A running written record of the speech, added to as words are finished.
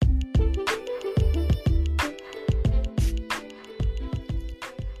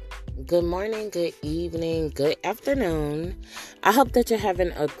Good morning, good evening, good afternoon. I hope that you're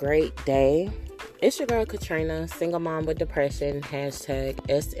having a great day. It's your girl Katrina, single mom with depression, hashtag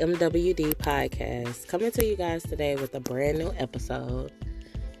SMWD podcast, coming to you guys today with a brand new episode.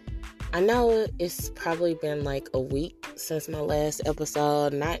 I know it's probably been like a week since my last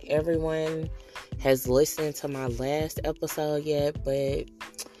episode. Not everyone has listened to my last episode yet, but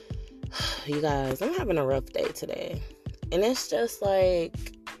you guys, I'm having a rough day today. And it's just like,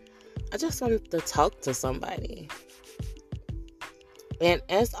 I just wanted to talk to somebody. And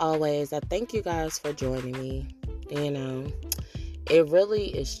as always, I thank you guys for joining me. It really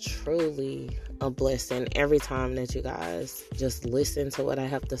is truly a blessing every time that you guys just listen to what I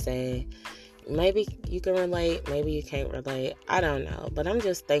have to say. Maybe you can relate, maybe you can't relate. I don't know. But I'm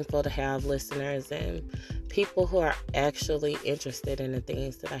just thankful to have listeners and people who are actually interested in the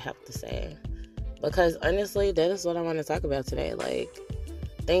things that I have to say. Because honestly, that is what I want to talk about today. Like,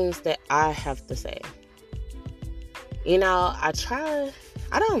 things that I have to say. I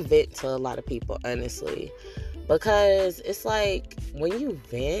don't vent to a lot of people, honestly, because it's like when you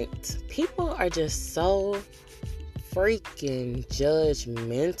vent, people are just so freaking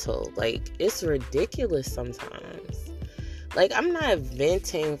judgmental. Like, it's ridiculous sometimes. Like, I'm not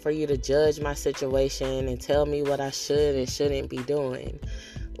venting for you to judge my situation and tell me what I should and shouldn't be doing.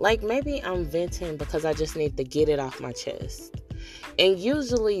 Like, maybe I'm venting because I just need to get it off my chest. And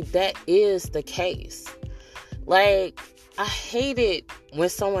usually that is the case. Like, I hate it when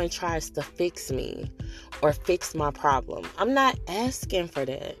someone tries to fix me or fix my problem. I'm not asking for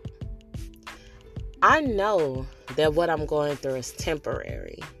that. I know that what I'm going through is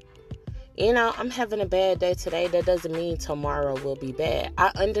temporary. I'm having a bad day today. That doesn't mean tomorrow will be bad.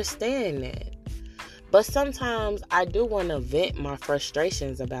 I understand that. But sometimes I do want to vent my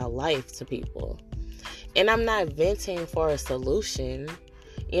frustrations about life to people. And I'm not venting for a solution.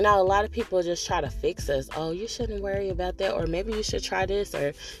 A lot of people just try to fix us. Oh, you shouldn't worry about that. Or maybe you should try this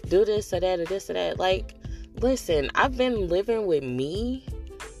or do this or that or this or that. Like, listen, I've been living with me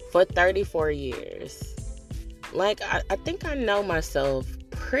for 34 years. Like, I think I know myself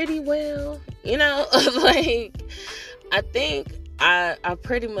pretty well. Like, I think I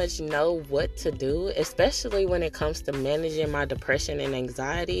pretty much know what to do, especially when it comes to managing my depression and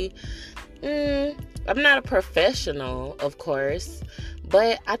anxiety. I'm not a professional, of course,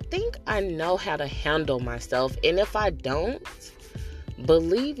 but I think I know how to handle myself. And if I don't,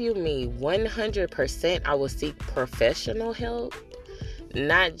 believe you me, 100% I will seek professional help,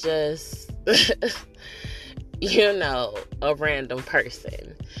 not just, a random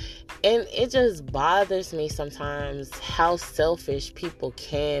person. And it just bothers me sometimes how selfish people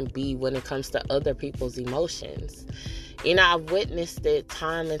can be when it comes to other people's emotions. I've witnessed it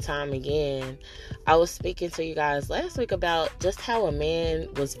time and time again. I was speaking to you guys last week about just how a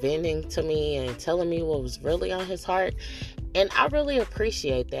man was venting to me and telling me what was really on his heart. And I really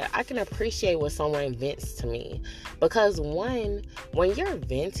appreciate that. I can appreciate when someone vents to me. Because one, when you're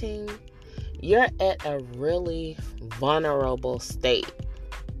venting, you're at a really vulnerable state.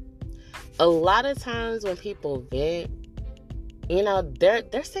 A lot of times when people vent,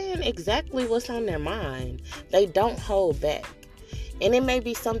 they're saying exactly what's on their mind. They don't hold back. And it may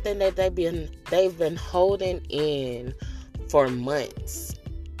be something that they've been holding in for months.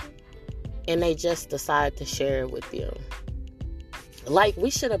 And they just decide to share it with you. Like, we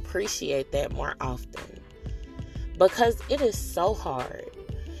should appreciate that more often. Because it is so hard.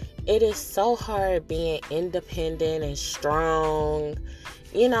 It is so hard being independent and strong.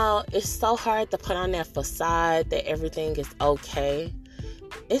 It's so hard to put on that facade that everything is okay.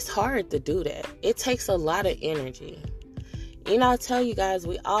 It's hard to do that. It takes a lot of energy. I tell you guys,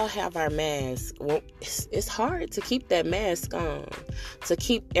 we all have our masks. Well, it's hard to keep that mask on, to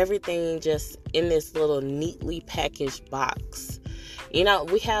keep everything just in this little neatly packaged box.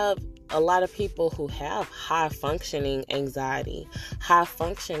 We have a lot of people who have high functioning anxiety, high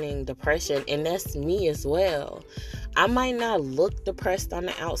functioning depression, and that's me as well. I might not look depressed on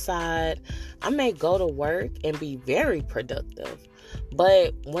the outside. I may go to work and be very productive.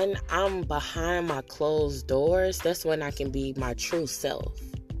 But when I'm behind my closed doors, that's when I can be my true self.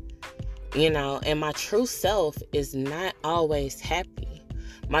 And my true self is not always happy.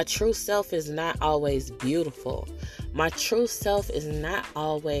 My true self is not always beautiful. My true self is not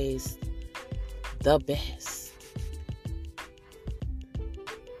always the best.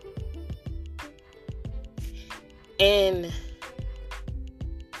 And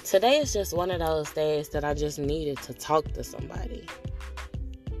today is just one of those days that I just needed to talk to somebody.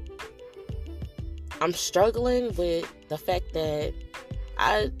 I'm struggling with the fact that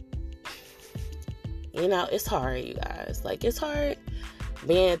it's hard, you guys. Like, it's hard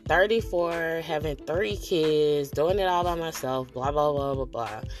being 34, having 3 kids, doing it all by myself, blah, blah, blah, blah,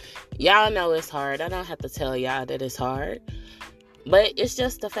 blah. Y'all know it's hard. I don't have to tell y'all that it's hard. But it's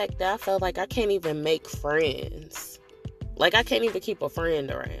just the fact that I feel like I can't even make friends. Like, I can't even keep a friend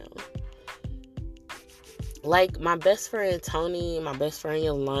around. Like, my best friend Tony, my best friend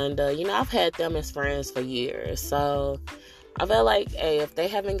Yolanda, I've had them as friends for years. So, I feel like, hey, if they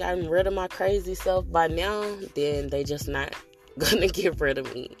haven't gotten rid of my crazy self by now, then they just not gonna get rid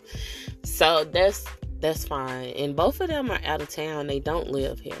of me. So that's fine. And both of them are out of town. They don't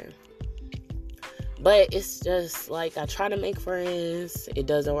live here. But it's just like, I try to make friends. It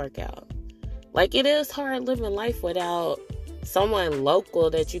doesn't work out. Like, it is hard living life without someone local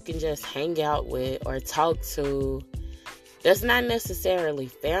that you can just hang out with or talk to. That's not necessarily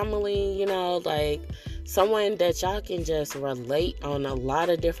family, like someone that y'all can just relate on a lot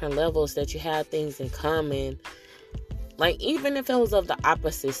of different levels, that you have things in common. Like, even if it was of the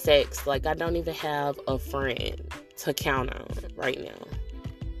opposite sex, like, I don't even have a friend to count on right now.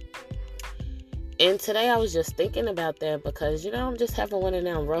 And today I was just thinking about that because, I'm just having one of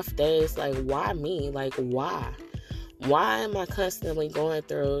them rough days. Like, why me? Like, why? Why am I constantly going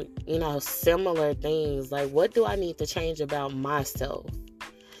through, similar things? Like, what do I need to change about myself?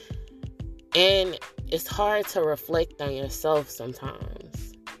 And it's hard to reflect on yourself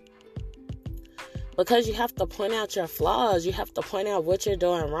sometimes. Because you have to point out your flaws. You have to point out what you're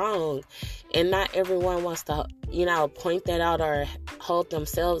doing wrong. And not everyone wants to, point that out or hold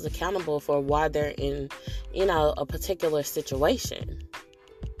themselves accountable for why they're in, a particular situation.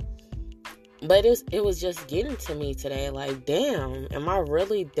 But it was just getting to me today. Like, damn, am I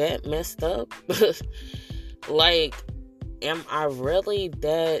really that messed up? Like, am I really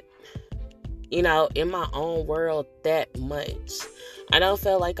that, in my own world that much? I don't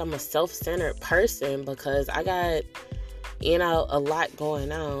feel like I'm a self-centered person because I got, a lot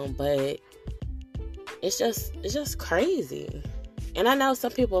going on, but it's just crazy. And I know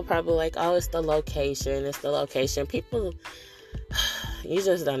some people are probably like, oh, it's the location. People, you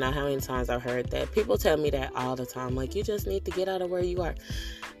just don't know how many times I've heard that. People tell me that all the time. Like, you just need to get out of where you are.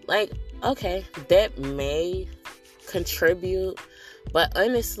 Like, okay, that may contribute, but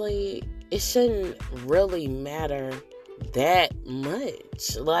honestly, it shouldn't really matter that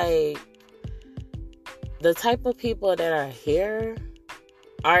much. Like, the type of people that are here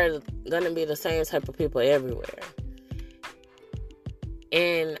are going to be the same type of people everywhere.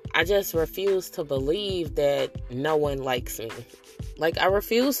 And I just refuse to believe that no one likes me. Like, I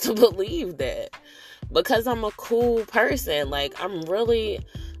refuse to believe that. Because I'm a cool person. Like, I'm really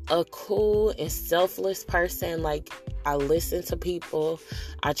a cool and selfless person. Like, I listen to people.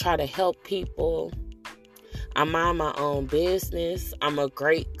 I try to help people. I mind my own business. I'm a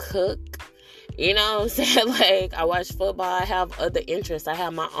great cook. You know what I'm saying? Like, I watch football. I have other interests. I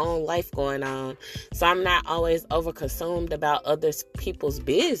have my own life going on. So I'm not always overconsumed about other people's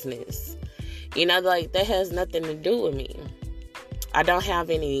business. Like, that has nothing to do with me. I don't have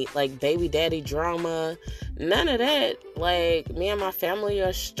any, like, baby daddy drama. None of that. Like, me and my family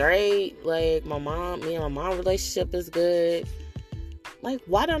are straight. Like, me and my mom relationship is good. Like,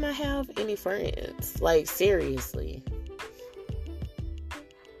 why don't I have any friends? Like, seriously.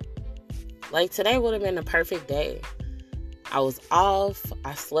 Like, today would have been a perfect day. I was off.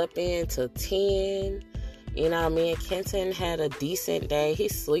 I slept in till 10. Me and Kenton had a decent day.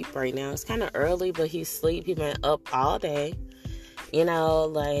 He's asleep right now. It's kind of early, but he's asleep. He's been up all day.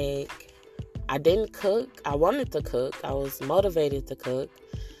 Like, I didn't cook. I wanted to cook. I was motivated to cook.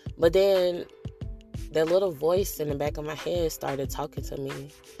 But then that little voice in the back of my head started talking to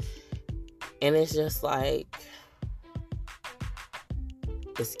me. And it's just like,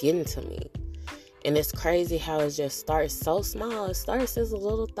 it's getting to me. And it's crazy how it just starts so small. It starts as a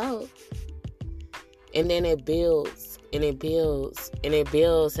little thought. And then it builds, and it builds, and it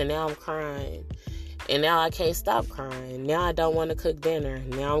builds, and now I'm crying. And now I can't stop crying. Now I don't want to cook dinner.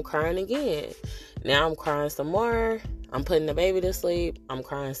 Now I'm crying again. Now I'm crying some more. I'm putting the baby to sleep. I'm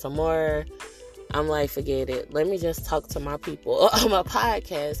crying some more. I'm like, forget it. Let me just talk to my people on my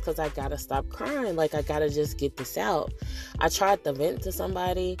podcast because I got to stop crying. Like, I got to just get this out. I tried to vent to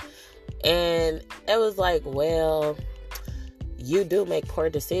somebody, and it was like, well, you do make poor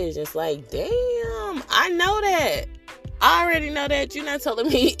decisions. Like, damn, I know that. I already know that. You're not telling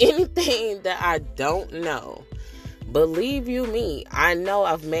me anything that I don't know. Believe you me, I know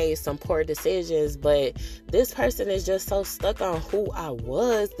I've made some poor decisions, but this person is just so stuck on who I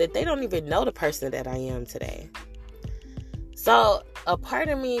was that they don't even know the person that I am today. So a part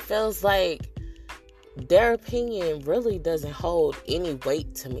of me feels like their opinion really doesn't hold any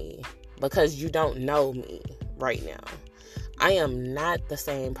weight to me because you don't know me right now. I am not the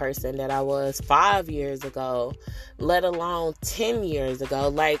same person that I was 5 years ago, let alone 10 years ago.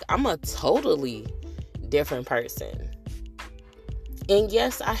 Like, I'm a totally different person. And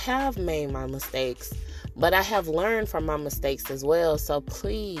yes, I have made my mistakes, but I have learned from my mistakes as well. So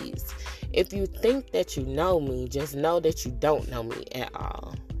please, if you think that you know me, just know that you don't know me at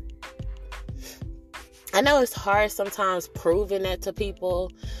all. I know it's hard sometimes proving that to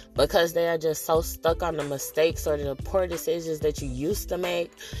people because they are just so stuck on the mistakes or the poor decisions that you used to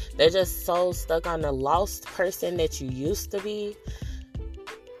make. They're just so stuck on the lost person that you used to be.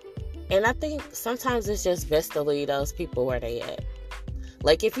 And I think sometimes it's just best to leave those people where they at.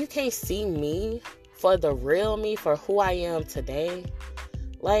 Like, if you can't see me for the real me, for who I am today,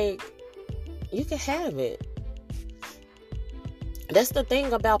 like, you can have it. That's the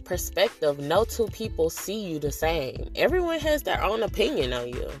thing about perspective. No two people see you the same. Everyone has their own opinion on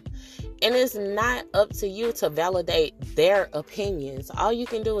you. And it's not up to you to validate their opinions. All you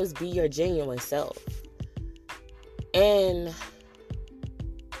can do is be your genuine self. And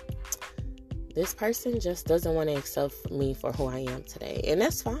this person just doesn't want to accept me for who I am today. And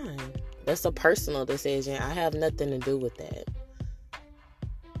that's fine. That's a personal decision. I have nothing to do with that.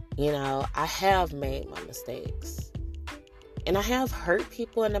 You know, I have made my mistakes. And I have hurt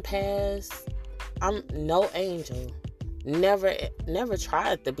people in the past. I'm no angel. Never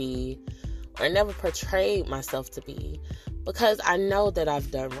tried to be, or never portrayed myself to be, because I know that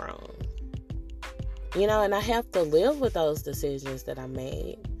I've done wrong. You know, and I have to live with those decisions that I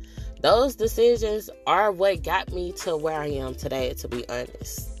made. Those decisions are what got me to where I am today, to be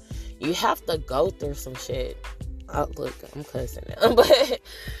honest. You have to go through some shit. Oh, look, I'm cussing now. But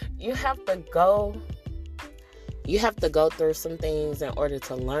you have to go through some things in order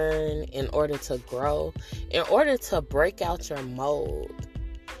to learn, in order to grow, in order to break out your mold.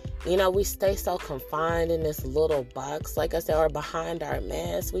 You know, we stay so confined in this little box, like I said, or behind our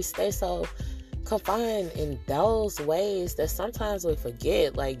mask. We stay so confined in those ways that sometimes we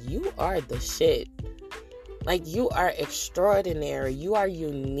forget, like, you are the shit. Like, you are extraordinary. You are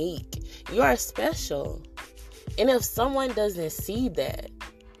unique. You are special. And if someone doesn't see that,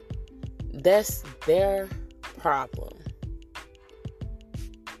 that's their problem.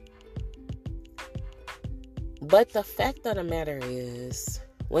 But the fact of the matter is,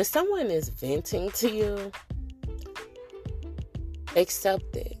 when someone is venting to you,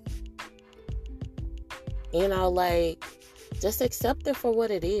 accept it. You know, like, just accept it for what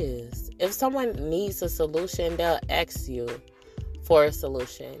it is. If someone needs a solution, they'll ask you for a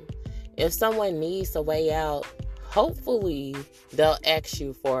solution. If someone needs a way out, hopefully they'll ask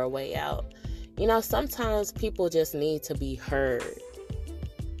you for a way out. You know, sometimes people just need to be heard.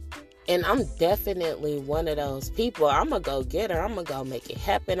 And I'm definitely one of those people. I'm a go-getter. I'm going to go make it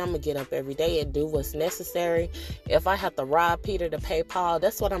happen. I'm going to get up every day and do what's necessary. If I have to rob Peter to pay Paul,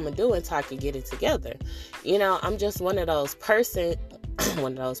 that's what I'm going to do until I can get it together. You know, I'm just one of those persons.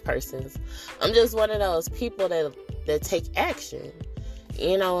 I'm just one of those people that take action.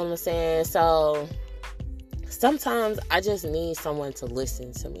 You know what I'm saying? So sometimes I just need someone to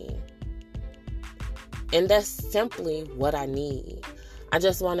listen to me. And that's simply what I need. I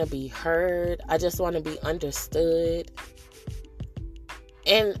just want to be heard. I just want to be understood.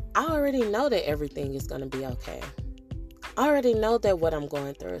 And I already know that everything is going to be okay. I already know that what I'm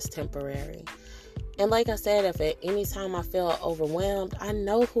going through is temporary. And like I said, if at any time I feel overwhelmed, I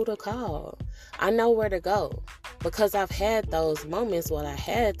know who to call. I know where to go. Because I've had those moments when I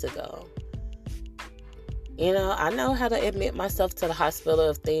had to go. You know, I know how to admit myself to the hospital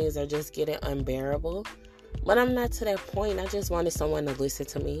if things are just getting unbearable. But I'm not to that point. I just wanted someone to listen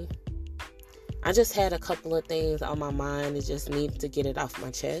to me. I just had a couple of things on my mind and just needed to get it off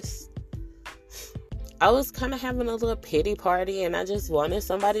my chest. I was kind of having a little pity party and I just wanted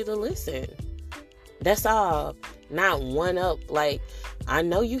somebody to listen. That's all. Not one up. Like, I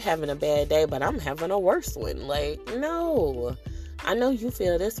know you having a bad day, but I'm having a worse one. Like, no. I know you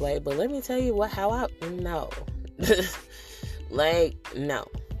feel this way, but let me tell you no. Like, no.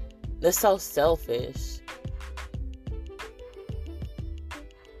 That's so selfish.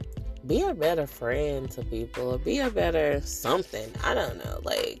 Be a better friend to people. Be a better something. I don't know.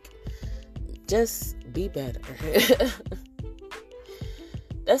 Like, just be better.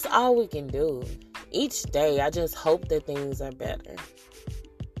 That's all we can do. Each day, I just hope that things are better.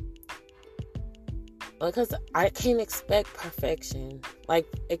 Because I can't expect perfection. Like,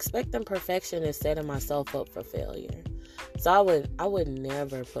 expecting perfection is setting myself up for failure. So I would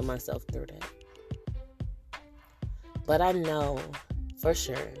never put myself through that. But I know for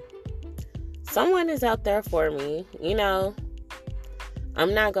sure someone is out there for me. You know,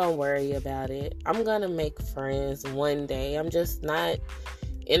 I'm not going to worry about it. I'm going to make friends one day. I'm just not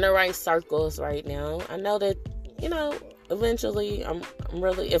in the right circles right now. I know that, eventually I'm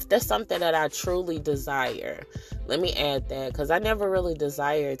really, if that's something that I truly desire, let me add that, because I never really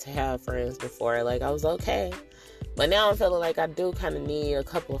desired to have friends before. Like, I was okay. But now I'm feeling like I do kind of need a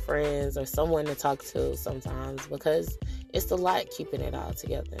couple of friends or someone to talk to sometimes, because it's a lot keeping it all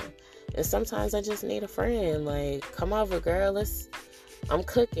together. And sometimes I just need a friend. Like, come over, girl. I'm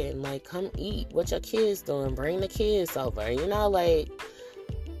cooking. Like, come eat. What your kids doing? Bring the kids over. Like,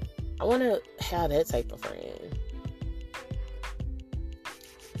 I want to have that type of friend.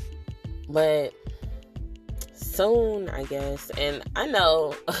 But soon, I guess. And I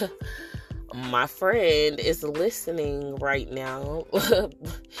know my friend is listening right now.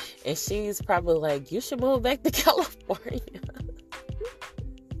 And she's probably like, you should move back to California.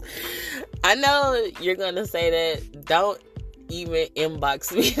 I know you're going to say that. Don't even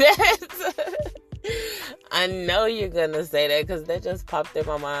inbox me that. I know you're going to say that, because that just popped in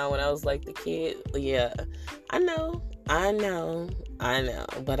my mind when I was like the kid. Yeah, I know.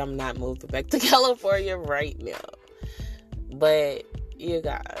 But I'm not moving back to California right now. But you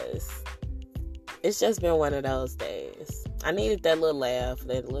guys, it's just been one of those days. I needed that little laugh,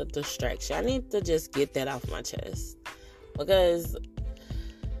 that little distraction. I need to just get that off my chest, because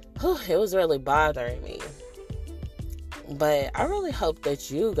it was really bothering me. But I really hope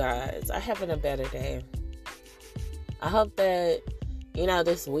that you guys are having a better day. I hope that,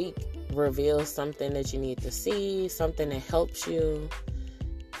 this week reveals something that you need to see, something that helps you,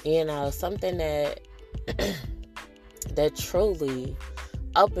 something that that truly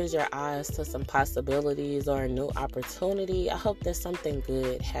opens your eyes to some possibilities or a new opportunity. I hope that something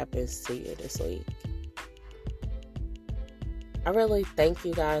good happens to you this week. I really thank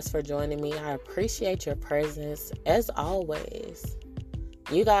you guys for joining me. I appreciate your presence, as always.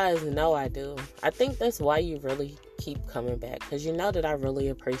 You guys know I do. I think that's why you really keep coming back, because you know that I really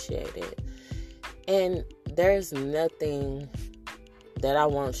appreciate it. And there's nothing that I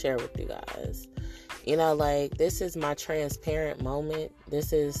won't share with you guys. Like, this is my transparent moment.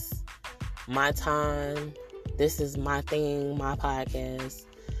 This is my time. This is my thing, my podcast.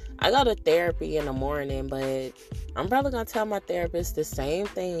 I go to therapy in the morning, but I'm probably going to tell my therapist the same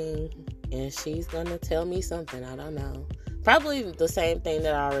thing, and she's going to tell me something. I don't know. Probably the same thing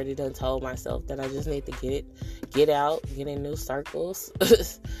that I already done told myself, that I just need to get out, get in new circles.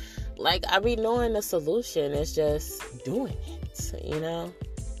 Like, I be knowing the solution. It's just doing it,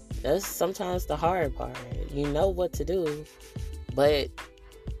 That's sometimes the hard part. You know what to do, but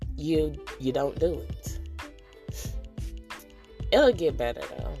you don't do it. It'll get better,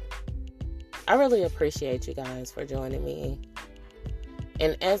 though. I really appreciate you guys for joining me.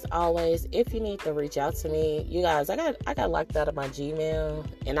 And as always, if you need to reach out to me, you guys, I got locked out of my Gmail,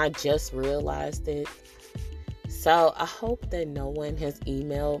 and I just realized it. So I hope that no one has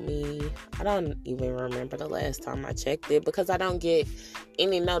emailed me. I don't even remember the last time I checked it, because I don't get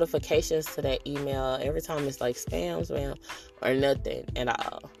any notifications to that email. Every time it's like spam, or nothing at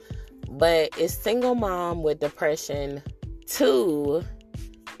all. But it's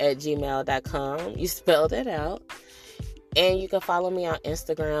singlemom2@gmail.com. You spelled it out. And you can follow me on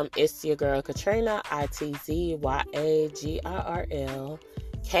Instagram. It's your girl Katrina, ITZYAGRL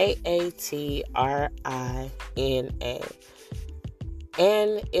KATRINA.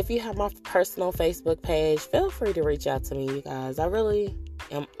 And if you have my personal Facebook page, feel free to reach out to me, you guys. I really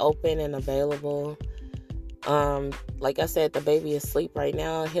am open and available. Like I said, the baby is asleep right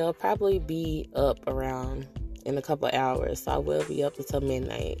now. He'll probably be up around in a couple hours, so I will be up until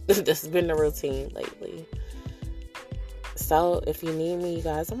midnight. This has been the routine lately. So if you need me, you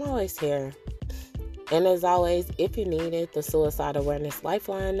guys, I'm always here. And as always, if you need it, the Suicide Awareness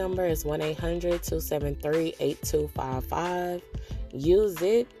Lifeline number is 1-800-273-8255. Use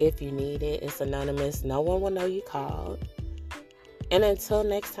it if you need it. It's anonymous. No one will know you called. And until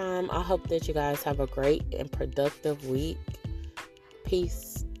next time, I hope that you guys have a great and productive week.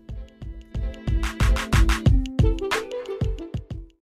 Peace.